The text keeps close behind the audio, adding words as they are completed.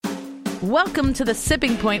Welcome to The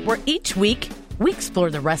Sipping Point, where each week we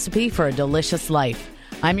explore the recipe for a delicious life.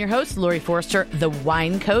 I'm your host, Lori Forster, the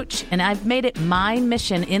wine coach, and I've made it my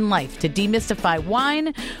mission in life to demystify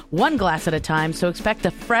wine one glass at a time. So expect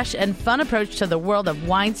a fresh and fun approach to the world of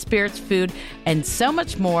wine, spirits, food, and so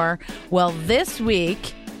much more. Well, this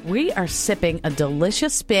week we are sipping a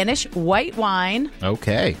delicious Spanish white wine.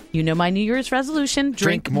 Okay. You know my New Year's resolution,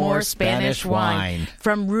 drink more Spanish wine.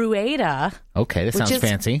 From Rueda. Okay, that sounds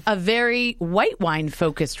fancy. A very white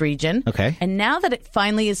wine-focused region. Okay. And now that it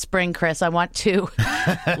finally is spring, Chris, I want to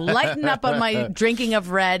lighten up on my drinking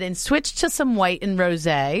of red and switch to some white and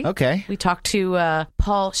rosé. Okay. We talked to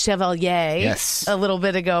Paul Chevalier a little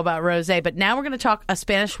bit ago about rosé, but now we're going to talk a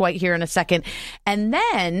Spanish white here in a second. And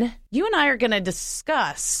then you and I are going to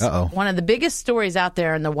discuss one of the biggest stories out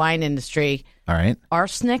there in the wine industry. All right.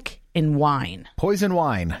 Arsenic in wine. Poison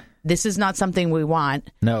wine. This is not something we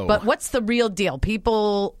want. No. But what's the real deal?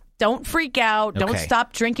 People, don't freak out. Don't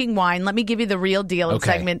stop drinking wine. Let me give you the real deal in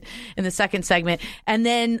the second segment. And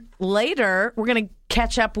then later, we're going to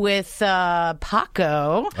catch up with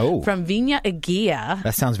Paco from Viña Eguía.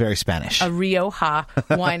 That sounds very Spanish. A Rioja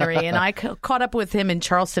winery. And I caught up with him in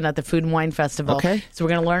Charleston at the Food and Wine Festival. Okay. So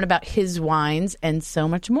we're going to learn about his wines and so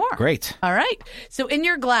much more. Great. All right. So in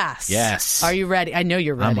your glass. Yes. Are you ready? I know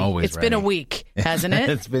you're ready. I'm always It's ready. been a week, hasn't it?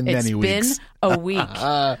 It's been many weeks. It's been a week.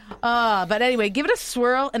 But anyway, give it a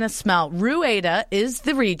swirl and a smell. Rueda is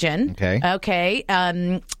the region. Okay.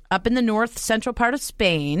 Up in the north central part of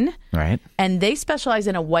Spain. Right. And they specialize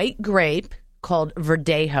in a white grape called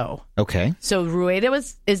Verdejo. Okay. So Rueda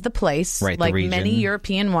is the place. Right, like the region. many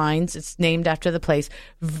European wines, it's named after the place.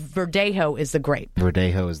 Verdejo is the grape.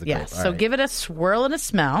 Verdejo is the grape. Yes. So give it a swirl and a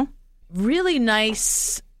smell. Really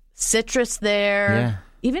nice citrus there. Yeah.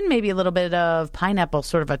 Even maybe a little bit of pineapple,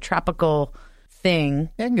 sort of a tropical thing.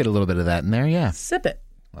 Yeah, I can get a little bit of that in there, yeah. Sip it.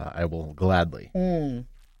 I will gladly.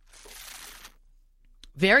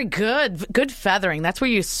 Very good. Good feathering. That's where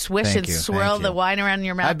you swish and swirl the wine around in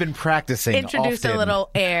your mouth. I've been practicing Introduce often. a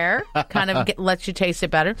little air, kind of lets you taste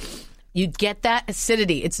it better. You get that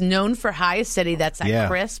acidity. It's known for high acidity. That's that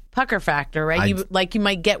crisp pucker factor, right? You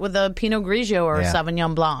might get with a Pinot Grigio or a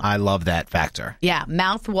Sauvignon Blanc. I love that factor. Yeah,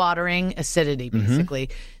 mouth-watering acidity, basically.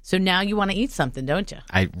 So now you want to eat something, don't you?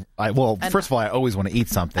 Well, first of all, I always want to eat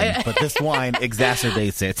something, but this wine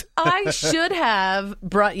exacerbates it. I should have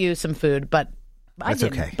brought you some food, but I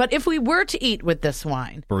didn't. Okay. But if we were to eat with this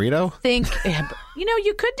wine, burrito?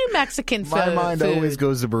 You could do Mexican food. My mind always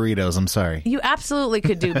goes to burritos. I'm sorry. You absolutely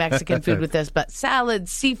could do Mexican food with this, but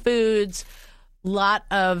salads, seafoods, lot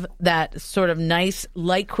of that sort of nice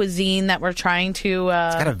light cuisine that we're trying to.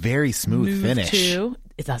 It's got a very smooth finish.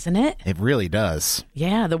 Doesn't it? It really does.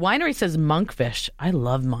 Yeah, the winery says monkfish. I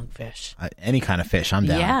love monkfish. Any kind of fish, I'm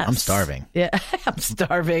down. Yes. I'm starving. Yeah, I'm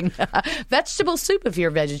starving. Vegetable soup, if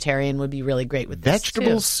you're a vegetarian, would be really great with this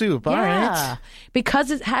Vegetable soup, all right.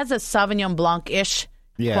 Because it has a Sauvignon Blanc-ish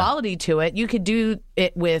quality to it. You could do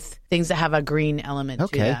it with things that have a green element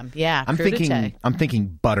to them. Yeah, I'm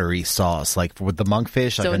thinking buttery sauce, like with the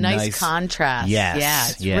monkfish. So like a nice contrast. Yes. Yeah,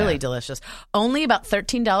 it's really delicious. Only about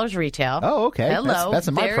 $13 retail. Oh, okay. Hello. That's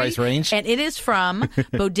in my price range. And it is from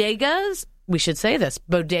Bodegas. We should say this.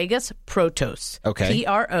 Bodegas Protos. Okay.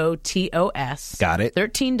 Protos. Got it.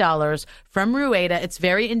 $13 from Rueda. It's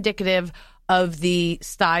very indicative of the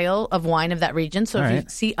style of wine of that region. So if you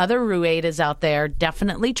see other Ruedas out there,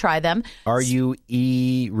 definitely try them. Rueda.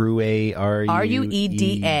 Rueda. All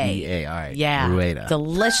right. Yeah. Rueda.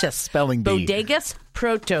 Delicious. Spelling bee. Bodegas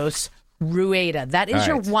Protos Rueda. That is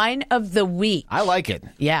your wine of the week. I like it.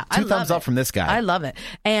 Yeah. Two thumbs up from this guy. I love it.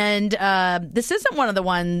 And this isn't one of the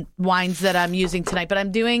wines that I'm using tonight, but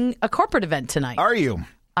I'm doing a corporate event tonight. Are you?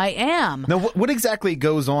 I am. Now, what exactly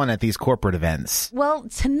goes on at these corporate events? Well,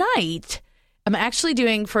 tonight I'm actually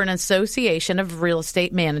doing for an association of real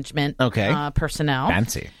estate management personnel.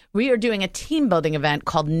 Fancy. We are doing a team building event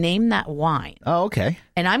called Name That Wine. Oh, okay.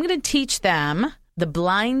 And I'm going to teach them the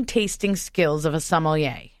blind tasting skills of a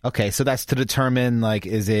sommelier. Okay, so that's to determine, like,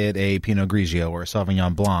 is it a Pinot Grigio or a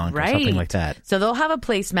Sauvignon Blanc or something like that? So they'll have a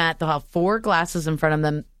placemat. They'll have 4 glasses in front of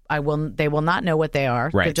them. They will not know what they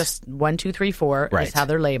are. Right. They're just 1, 2, 3, 4 is how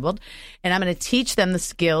they're labeled. And I'm going to teach them the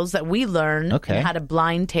skills that we learn and how to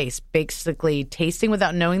blind taste, basically tasting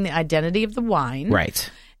without knowing the identity of the wine.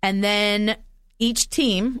 Right. And then each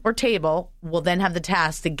team or table will then have the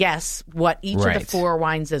task to guess what each of the 4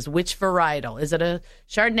 wines is. Which varietal? Is it a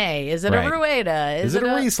Chardonnay? Is it a Rueda? Is it a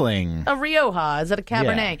Riesling? A Rioja? Is it a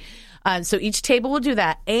Cabernet? Yeah. So each table will do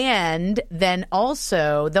that. And then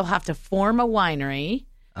also they'll have to form a winery.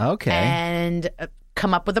 Okay. And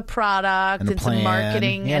come up with a product and some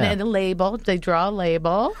marketing and a label. They draw a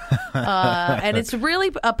label. And it's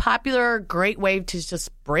really a popular, great way to just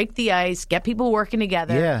break the ice, get people working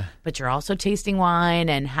together. Yeah. But you're also tasting wine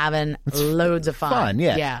and having loads of fun.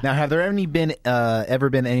 Yeah. Now, have there ever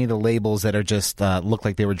been any of the labels that are just look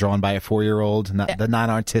like they were drawn by a 4-year-old, the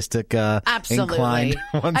non-artistic inclined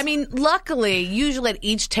ones? I mean, luckily, usually at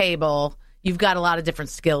each table, you've got a lot of different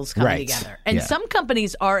skills coming together. And some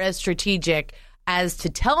companies are as strategic as to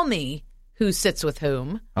tell me who sits with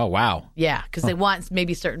whom. Oh, wow. Yeah, because they want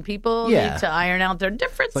maybe certain people to iron out their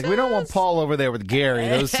differences. Like, we don't want Paul over there with Gary.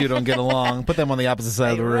 Those two don't get along. Put them on the opposite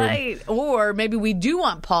side of the room. Right. Or maybe we do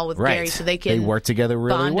want Paul with Gary so they can work together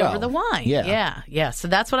really bond well over the wine. Yeah. So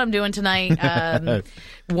that's what I'm doing tonight.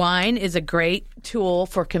 Wine is a great tool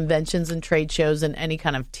for conventions and trade shows and any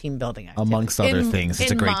kind of team building activity. Amongst other things,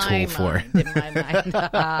 it's a great tool for it. In my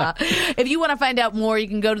mind. If you want to find out more, you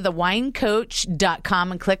can go to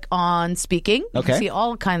thewinecoach.com and click on speaking. You can see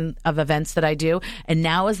all kind of events that I do. And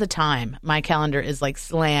now is the time. My calendar is like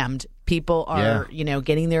slammed. People are,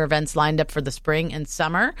 getting their events lined up for the spring and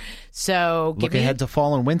summer. So look ahead to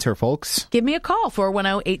fall and winter, folks. Give me a call,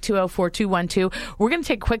 410-820-4212. We're going to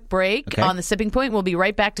take a quick break on The Sipping Point. We'll be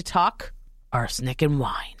right back to talk arsenic and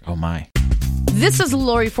wine. Oh, my. This is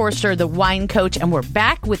Lori Forster, the wine coach, and we're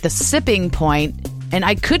back with The Sipping Point. And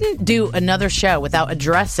I couldn't do another show without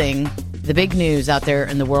addressing the big news out there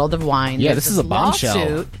in the world of wine. Yeah, this is a bombshell.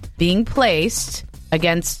 Lawsuit being placed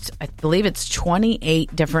against, I believe it's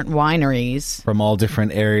 28 different wineries. From all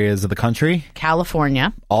different areas of the country?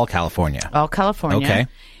 California. All California. Okay.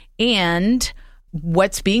 And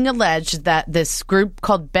what's being alleged that this group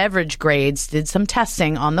called Beverage Grades did some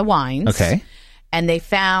testing on the wines. Okay. And they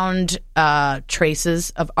found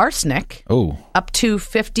traces of arsenic. Oh. Up to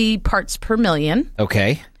 50 parts per million.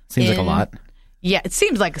 Okay. Seems like a lot. Yeah,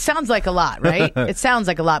 sounds like a lot, right? It sounds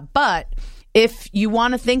like a lot. But if you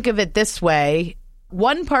want to think of it this way,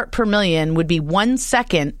 1 part per million would be 1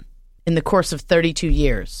 second in the course of 32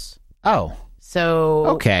 years. Oh. So.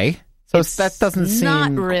 Okay. So that doesn't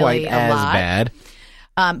seem really quite as bad.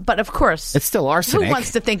 But of course, it's still arsenic. Who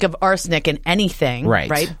wants to think of arsenic in anything?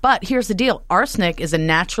 Right. But here's the deal. Arsenic is a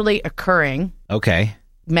naturally occurring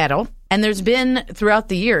metal. And there's been, throughout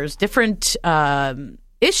the years, different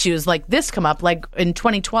issues like this come up. Like in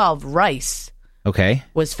 2012, rice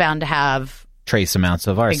was found to have trace amounts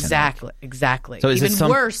of arsenic. Exactly. So even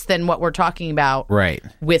worse than what we're talking about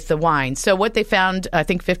with the wine. So what they found, I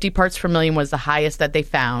think 50 parts per million was the highest that they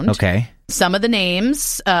found. Okay. Some of the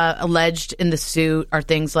names alleged in the suit are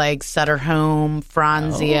things like Sutter Home,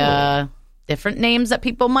 Franzia, different names that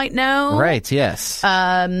people might know. Right, yes.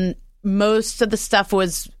 Most of the stuff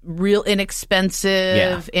was real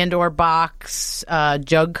inexpensive and or box,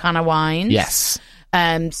 jug kind of wines. Yes.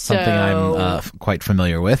 So something I'm quite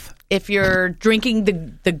familiar with. If you're drinking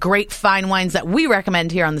the great fine wines that we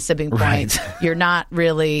recommend here on The Sipping Point, you're not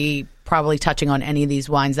really probably touching on any of these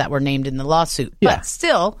wines that were named in the lawsuit. But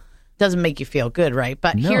still, doesn't make you feel good, right?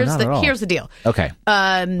 But here's the deal. Okay.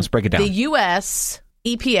 Let's break it down. The U.S.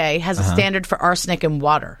 EPA has a standard for arsenic in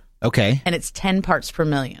water. Okay. And it's 10 parts per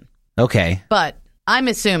million. Okay. But I'm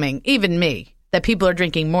assuming, even me, that people are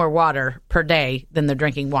drinking more water per day than they're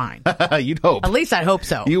drinking wine. You'd hope. At least I hope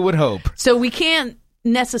so. You would hope. So we can't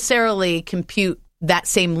necessarily compute that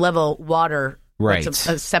same level water that's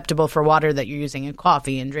acceptable for water that you're using in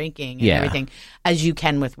coffee and drinking and everything as you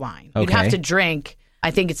can with wine. You'd have to drink, I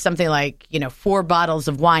think it's something like, 4 bottles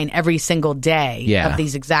of wine every single day of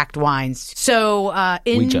these exact wines. So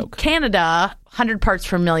in Canada, 100 parts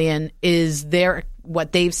per million is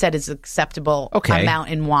what they've said is acceptable amount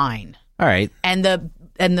in wine. All right.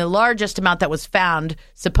 And the largest amount that was found,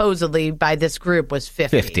 supposedly, by this group was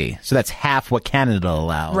 50. 50. So that's half what Canada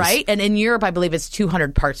allows. Right? And in Europe, I believe it's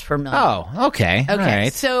 200 parts per million. Oh, okay. All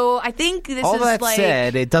right. So I think this all is that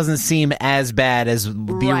said, it doesn't seem as bad as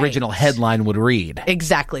the original headline would read.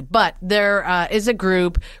 Exactly. But there is a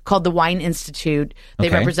group called the Wine Institute. They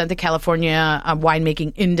represent the California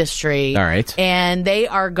winemaking industry. All right. And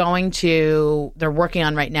they're working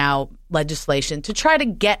on right now legislation to try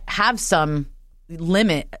to have some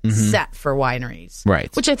limit set for wineries.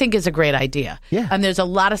 Right. Which I think is a great idea. Yeah. And there's a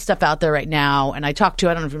lot of stuff out there right now. And I don't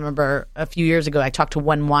know if you remember, a few years ago, I talked to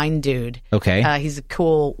one wine dude. Okay. He's a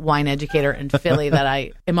cool wine educator in Philly that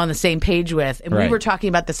I am on the same page with. And we were talking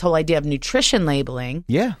about this whole idea of nutrition labeling.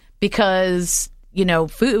 Yeah. Because,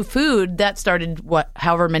 food that started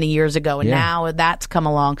however many years ago. And now that's come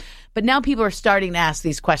along. But now people are starting to ask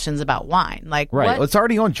these questions about wine. Like, well, it's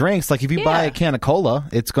already on drinks. Like if you buy a can of cola,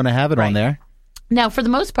 it's going to have it on there. Now, for the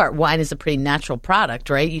most part, wine is a pretty natural product,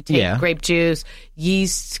 right? You take grape juice,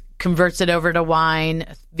 yeast converts it over to wine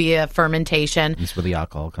via fermentation. That's where the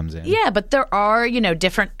alcohol comes in. Yeah, but there are,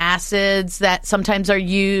 different acids that sometimes are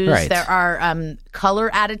used. Right. There are color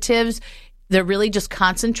additives. They're really just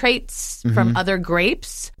concentrates from other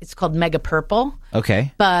grapes. It's called mega purple.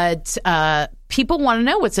 Okay. But people want to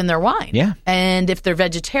know what's in their wine. Yeah. And if they're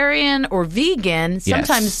vegetarian or vegan,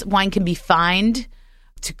 sometimes wine can be fined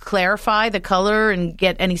to clarify the color and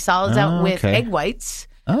get any solids out with egg whites.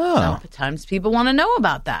 Oh. Sometimes people want to know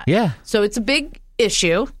about that. Yeah. So it's a big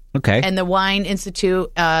issue. Okay. And the Wine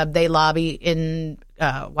Institute, they lobby in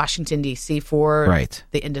Washington, D.C. for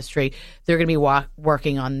the industry. They're going to be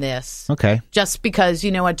working on this. Okay. Just because,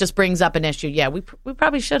 it just brings up an issue. Yeah, we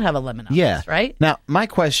probably should have a limit on this, right? Now, my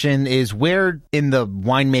question is, where in the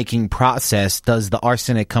winemaking process does the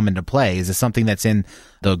arsenic come into play? Is it something that's in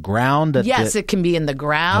the ground? Yes, it can be in the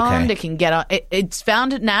ground. Okay. It can get it's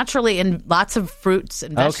found naturally in lots of fruits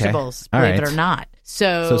and vegetables, believe it or not.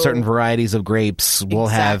 So certain varieties of grapes will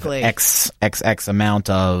have X amount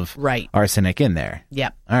of arsenic in there.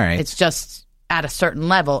 Yep. All right. It's just at a certain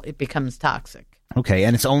level, it becomes toxic. Okay,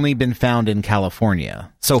 and it's only been found in California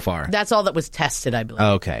so far. That's all that was tested, I believe.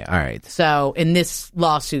 Okay, all right. So in this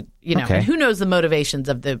lawsuit, and who knows the motivations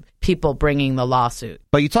of the people bringing the lawsuit.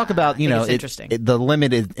 But you talk about, it's interesting. The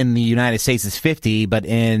limit in the United States is 50, but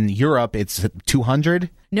in Europe it's 200?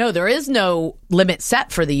 No, there is no limit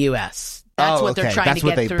set for the U.S. That's what they're trying to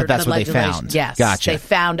get through. But that's the what they legislation. found. Yes, gotcha. They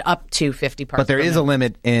found up to 50 parts. But there is a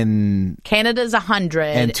limit in Canada's 100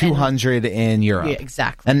 and 200 in Europe. Yeah,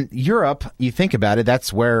 exactly. And Europe, you think about it,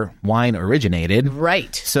 that's where wine originated.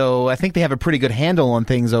 Right. So I think they have a pretty good handle on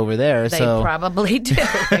things over there. They probably do.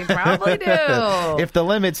 They probably do. If the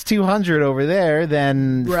limit's 200 over there,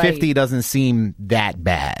 then 50 doesn't seem that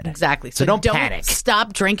bad. Exactly. So don't panic.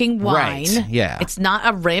 Stop drinking wine. Right. Yeah. It's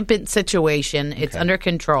not a rampant situation. It's under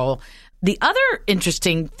control. The other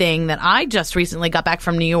interesting thing that I just recently got back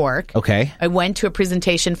from New York. Okay. I went to a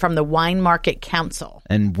presentation from the Wine Market Council.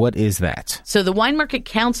 And what is that? So the Wine Market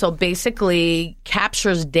Council basically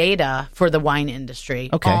captures data for the wine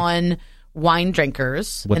industry on wine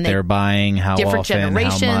drinkers. What they're buying, how different often,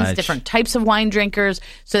 generations, how much. different types of wine drinkers,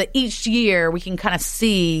 so that each year we can kind of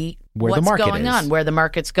see where what's the market going on, where the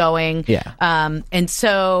market's going. Yeah. And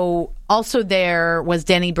so also there was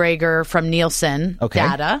Danny Brager from Nielsen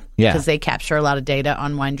data, because they capture a lot of data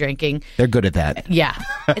on wine drinking. They're good at that. Yeah.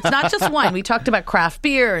 It's not just wine. We talked about craft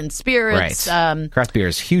beer and spirits. Right. Craft beer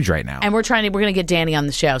is huge right now. And we're going to get Danny on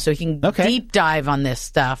the show so he can deep dive on this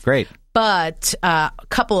stuff. Great. But a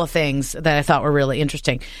couple of things that I thought were really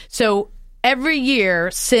interesting. So every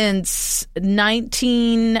year since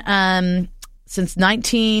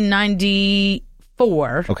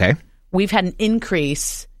 1994, we've had an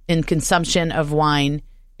increase in consumption of wine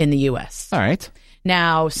in the U.S. All right.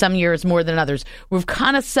 Now, some years more than others. We're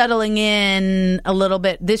kind of settling in a little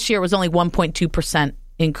bit. This year was only 1.2%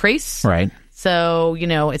 increase. Right. So,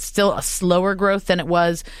 it's still a slower growth than it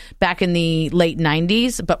was back in the late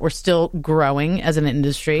 90s, but we're still growing as an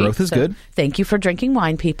industry. Growth is good. Thank you for drinking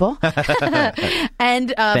wine, people.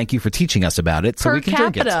 And thank you for teaching us about it so we can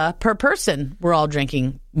drink it. Per capita, per person, we're all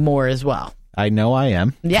drinking more as well. I know I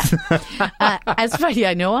am. Yeah. As funny,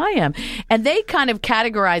 I know I am. And they kind of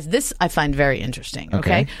categorize this, I find very interesting.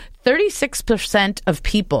 Okay. 36% of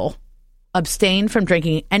people abstain from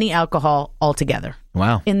drinking any alcohol altogether.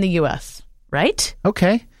 Wow. In the U.S., right?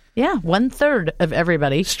 Okay. Yeah, 1/3 of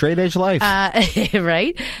everybody. Straight edge life.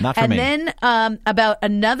 Right? Not for me. And then about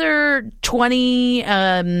another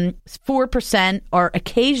 24% are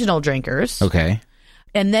occasional drinkers. Okay.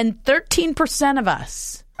 And then 13% of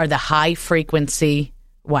us are the high frequency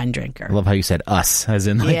wine drinker. I love how you said us, as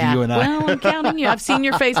in like you and I. Well, I'm counting you. I've seen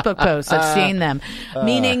your Facebook posts. I've seen them.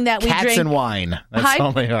 Meaning that we cats drink... and wine. That's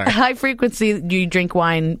all they are. High frequency, you drink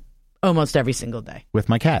wine almost every single day. With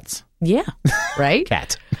my cats. Yeah. Right?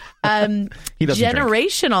 Cat. He doesn't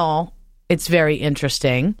generational, drink. It's very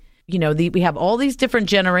interesting. We have all these different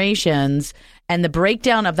generations, and the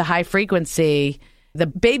breakdown of the high frequency, the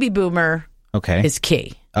baby boomer is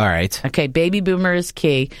key. All right. Okay, baby boomer is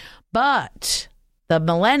key. But the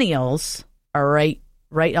millennials are right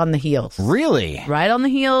on the heels. Really? Right on the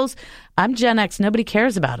heels. I'm Gen X. Nobody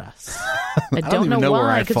cares about us. I don't know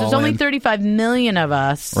why, because there's only 35 million of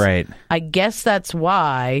us. Right. I guess that's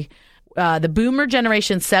why. The boomer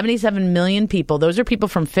generation, 77 million people. Those are people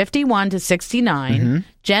from 51 to 69. Mm-hmm.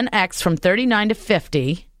 Gen X from 39 to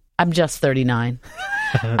 50. I'm just 39.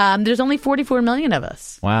 There's only 44 million of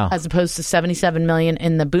us. Wow. As opposed to 77 million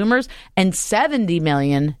in the boomers and 70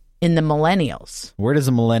 million in the millennials. Where does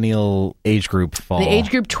the millennial age group fall? The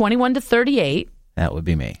age group 21 to 38. That would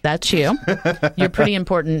be me. That's you. You're pretty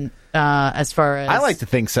important as far as... I like to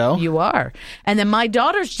think so. You are. And then my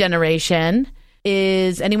daughter's generation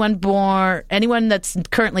is anyone that's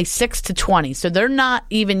currently 6 to 20. So they're not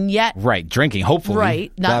even yet... Right, drinking, hopefully.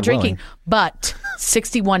 Right, not God drinking. willing. But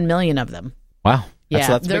 61 million of them. Wow.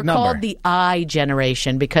 That's a they're big number. called the I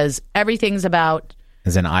generation because everything's about...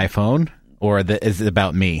 Is it an iPhone or is it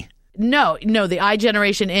about me? No, the I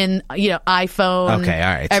generation in, iPhone. Okay,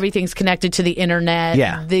 all right. Everything's connected to the internet.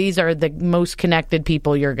 Yeah. These are the most connected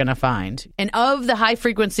people you're going to find. And of the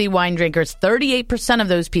high-frequency wine drinkers, 38% of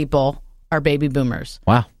those people are baby boomers.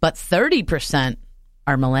 Wow. But 30%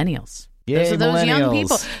 are millennials. Yay, so those young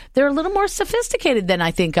people, millennials. they're a little more sophisticated than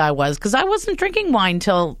I think I was because I wasn't drinking wine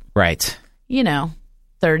till, Right.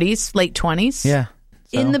 30s, late 20s. Yeah.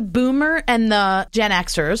 So. In the boomer and the Gen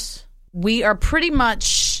Xers, we are pretty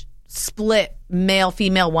much split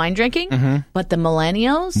male-female wine drinking, but the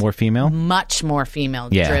millennials... More female? Much more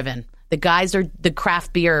female-driven. The guys are the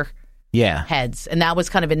craft beer heads, and that was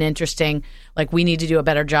kind of an interesting... we need to do a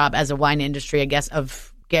better job as a wine industry, I guess,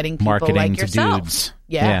 of getting people marketing like to yourself. Dudes.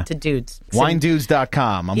 Yeah, to dudes.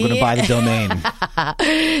 Winedudes.com. I'm going to buy the domain.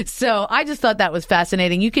 So I just thought that was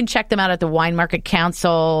fascinating. You can check them out at the Wine Market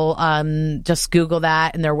Council. Just Google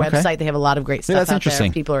that and their website. Okay. They have a lot of great stuff that's out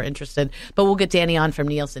interesting. there. People are interested. But we'll get Danny on from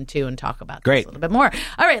Nielsen, too, and talk about this a little bit more.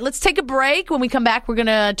 All right, let's take a break. When we come back, we're going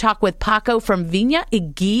to talk with Paco from Viña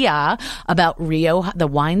Eguía about Rioja, the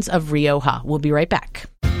wines of Rioja. We'll be right back.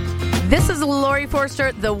 This is Lori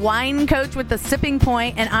Forster, the wine coach with the Sipping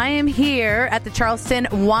Point, and I am here at the Charleston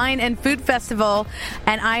Wine and Food Festival,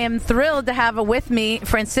 and I am thrilled to have with me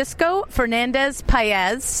Francisco Fernandez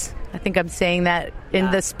Paez. I think I'm saying that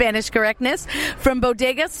in the Spanish correctness, from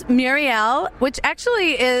Bodegas Muriel, which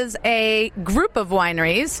actually is a group of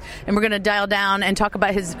wineries, and we're going to dial down and talk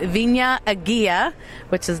about his Viña Eguía,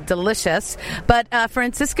 which is delicious. But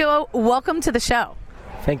Francisco, welcome to the show.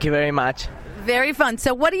 Thank you very much. Very fun.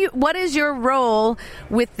 So what is your role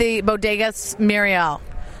with the Bodegas Muriel?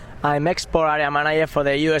 I'm export area manager for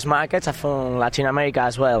the U.S. markets and from Latin America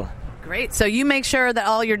as well. Great. So you make sure that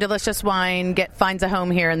all your delicious wine finds a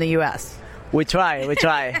home here in the U.S. We try.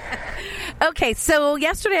 Okay, so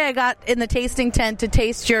yesterday I got in the tasting tent to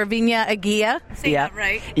taste your Viña Eguía. Say that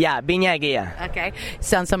right? Yeah, Viña Eguía. Okay.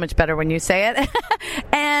 Sounds so much better when you say it.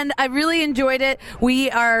 And I really enjoyed it. We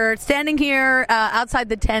are standing here outside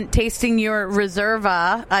the tent tasting your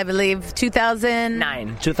Reserva, I believe,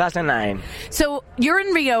 2009. So you're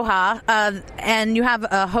in Rioja, and you have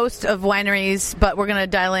a host of wineries, but we're going to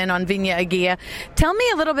dial in on Viña Eguía. Tell me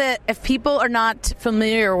a little bit, if people are not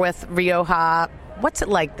familiar with Rioja, what's it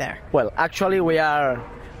like there? Well, actually, we are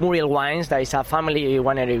Muriel Wines. That is a family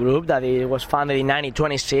winery group that it was founded in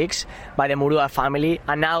 1926 by the Murua family,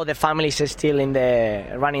 and now the family is still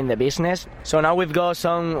running the business. So now we've got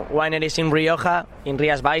some wineries in Rioja, in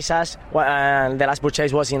Rías Baixas. The last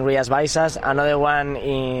purchase was in Rías Baixas. Another one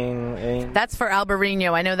in... That's for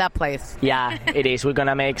Albarino. I know that place. Yeah, it is. We're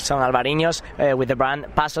gonna make some Albariños with the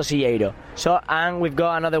brand Paso Silleiro. So, and we've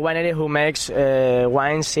got another winery who makes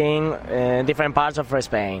wines in different parts of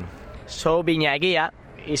Spain. So Viña Eguía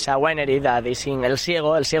is a winery that is in El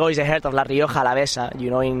Ciego. El Ciego is the heart of La Rioja Alavesa.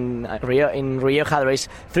 In Rioja there is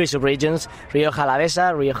 3 subregions: Rioja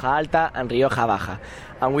Alavesa, Rioja Alta, and Rioja Baja.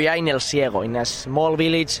 And we are in El Ciego, in a small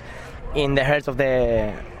village in the heart of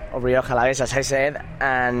Rioja Alavesa, as I said.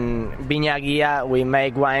 And Viña Eguía, we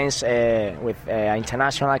make wines with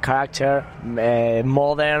international character,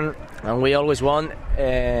 modern, and we always want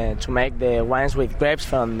to make the wines with grapes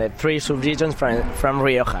from the 3 subregions from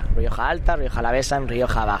Rioja: Rioja Alta, Rioja Alavesa, and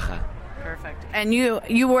Rioja Baja. Perfect. And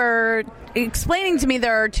you were explaining to me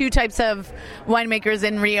there are 2 types of winemakers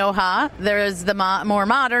in Rioja. There's the more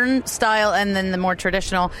modern style and then the more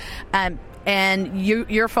traditional. And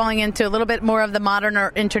you're falling into a little bit more of the modern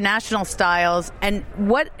or international styles. And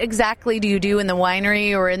what exactly do you do in the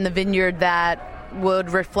winery or in the vineyard that would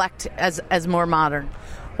reflect as more modern?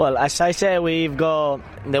 Well, as I said, we've got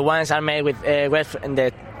the wines are made with grapes in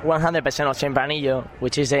the 100% of Tempranillo,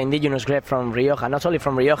 which is the indigenous grape from Rioja, not only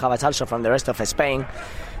from Rioja but also from the rest of Spain.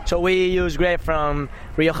 So we use grape from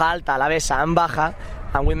Rioja Alta, Alavesa, and Baja,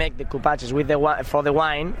 and we make the coupages for the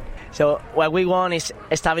wine. So what we want is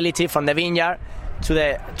stability from the vineyard to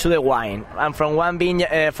the wine, and from one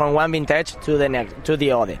vintage to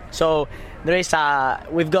the other. So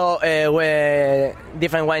we've got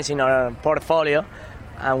different wines in our portfolio.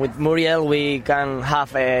 And with Muriel, we can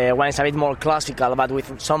have wines a bit more classical, but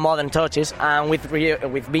with some modern touches. And with Viña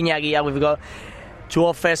Eguía, we've got to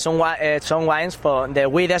offer some wines for the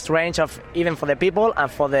widest range of even for the people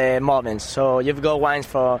and for the moments. So you've got wines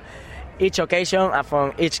each occasion and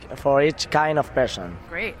for each kind of person.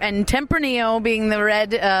 Great. And Tempranillo being the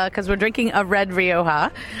red, because we're drinking a red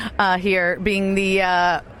Rioja here, being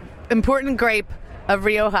the important grape of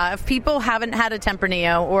Rioja. If people haven't had a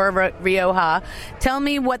Tempranillo or a Rioja, tell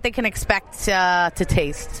me what they can expect to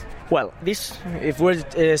taste. Well, this, if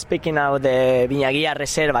we're speaking of the Viña Guía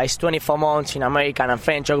Reserva, is 24 months in American and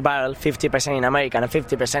French oak barrel, 50% in American and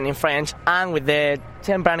 50% in French. And with the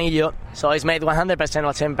Tempranillo, so it's made 100%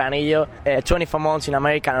 of Tempranillo, 24 months in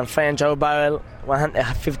American and French oak barrel,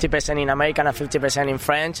 50% in American and 50% in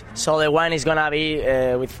French. So the wine is going to be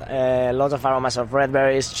with lots of aromas of red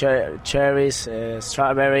berries, cherries,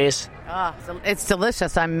 strawberries. Oh, it's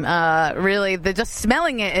delicious. I'm really, just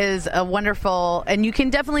smelling it is a wonderful, and you can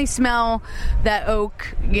definitely smell that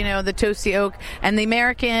oak, the toasty oak. And the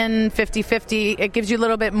American 50-50, it gives you a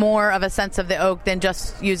little bit more of a sense of the oak than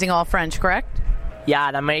just using all French, correct?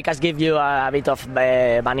 Yeah, the Americans give you a bit of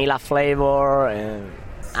vanilla flavor,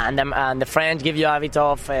 and the French give you a bit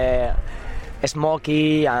of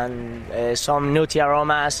smoky and some nutty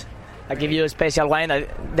aromas. I give you a special wine.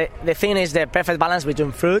 The thing is the perfect balance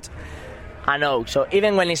between fruit and oak. So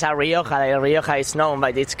even when it's a Rioja, the Rioja is known by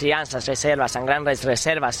its crianzas, reservas, and grandes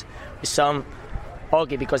reservas with some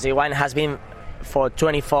oaky, because the wine has been for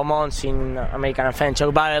 24 months in American and French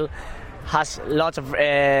oak barrel, has lots of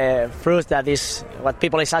fruit that is what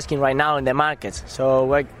people is asking right now in the market.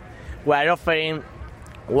 So we're offering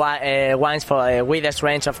wines for a widest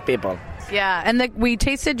range of people. Yeah, and we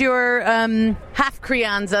tasted your half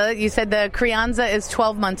Crianza. You said the Crianza is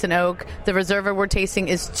 12 months in oak. The Reserva we're tasting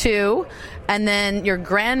is 2. And then your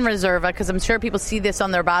Gran Reserva, because I'm sure people see this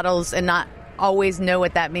on their bottles and not always know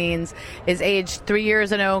what that means, is aged 3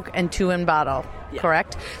 years in oak and 2 in bottle. Yeah.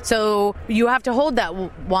 Correct? So you have to hold that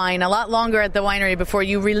wine a lot longer at the winery before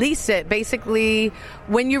you release it. Basically,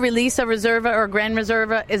 when you release a Reserva or a Gran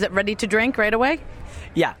Reserva, is it ready to drink right away?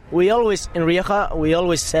 Yeah, in Rioja, we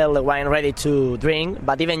always sell the wine ready to drink,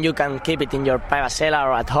 but even you can keep it in your private cellar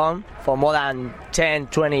or at home for more than 10,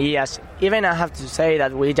 20 years. Even I have to say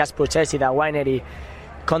that we just purchased it at winery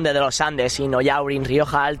Conde de los Andes in Ollauri in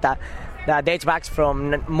Rioja Alta that dates back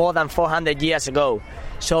from more than 400 years ago.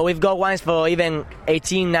 So we've got wines for even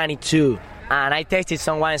 1892, and I tasted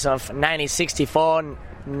some wines of 1964,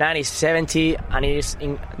 1970,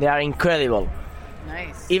 and they are incredible.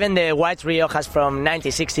 Nice. Even the white Riojas from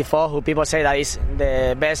 1964, who people say that is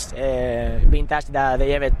the best vintage that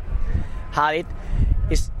they ever had,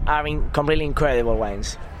 are completely incredible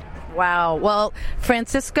wines. Wow. Well,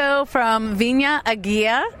 Francisco from Viña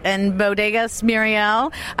Guía and Bodegas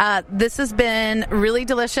Muriel, this has been really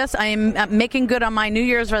delicious. I'm making good on my New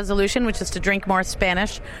Year's resolution, which is to drink more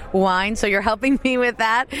Spanish wine. So you're helping me with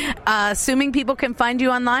that. Assuming people can find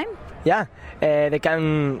you online? Yeah. They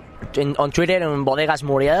can on Twitter on Bodegas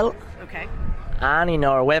Muriel. Okay. And in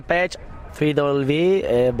our webpage,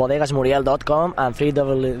 www.bodegasmuriel.com and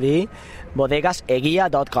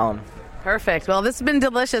www.bodegaseguia.com. Perfect. Well, this has been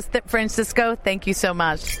delicious. Francisco, thank you so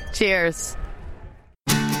much. Cheers.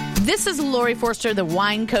 This is Lori Forster, the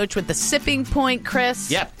wine coach with the Sipping Point,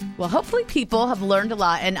 Chris. Yep. Well, hopefully people have learned a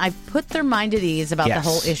lot, and I've put their mind at ease about the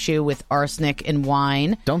whole issue with arsenic in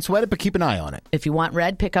wine. Don't sweat it, but keep an eye on it. If you want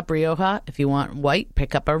red, pick up Rioja. If you want white,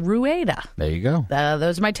 pick up a Rueda. There you go.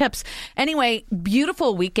 Those are my tips. Anyway,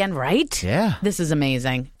 beautiful weekend, right? Yeah. This is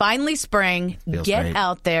amazing. Finally spring. Feels Get great.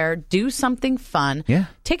 out there. Do something fun. Yeah.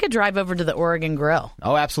 Take a drive over to the Oregon Grill.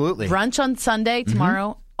 Oh, absolutely. Brunch on Sunday,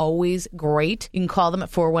 tomorrow. Always great. You can call them at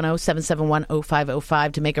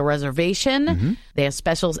 410-771-0505 to make a reservation. They have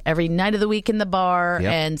specials every night of the week in the bar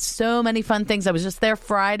and so many fun things. I was just there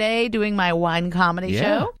Friday doing my wine comedy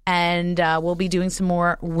show, and we'll be doing some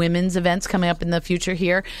more women's events coming up in the future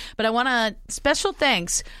here. But I want to, special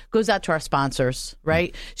thanks goes out to our sponsors,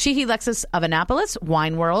 right? Sheehy Lexus of Annapolis,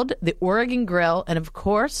 Wine World, the Oregon Grill, and of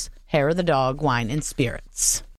course, Hair of the Dog Wine and Spirits.